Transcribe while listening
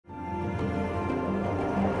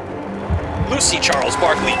Lucy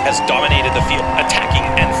Charles-Barclay has dominated the field, attacking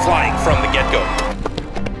and flying from the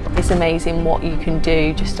get-go. It's amazing what you can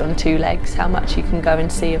do just on two legs, how much you can go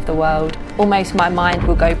and see of the world. Almost my mind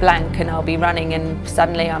will go blank and I'll be running and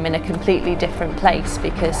suddenly I'm in a completely different place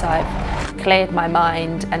because I've cleared my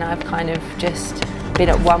mind and I've kind of just been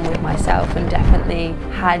at one with myself and definitely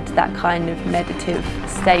had that kind of meditative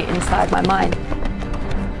state inside my mind.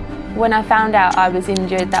 When I found out I was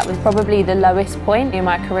injured, that was probably the lowest point in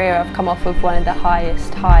my career. I've come off of one of the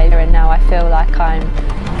highest highs and now I feel like I'm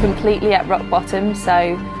completely at rock bottom.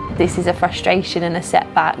 So this is a frustration and a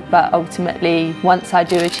setback, but ultimately once I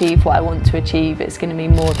do achieve what I want to achieve, it's going to be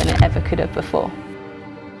more than it ever could have before.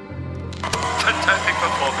 Fantastic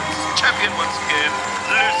performance. Champion once again,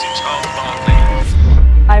 Lucy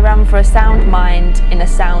Charles-Barclay. I run for a sound mind in a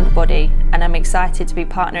sound body and I'm excited to be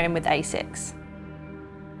partnering with ASICS.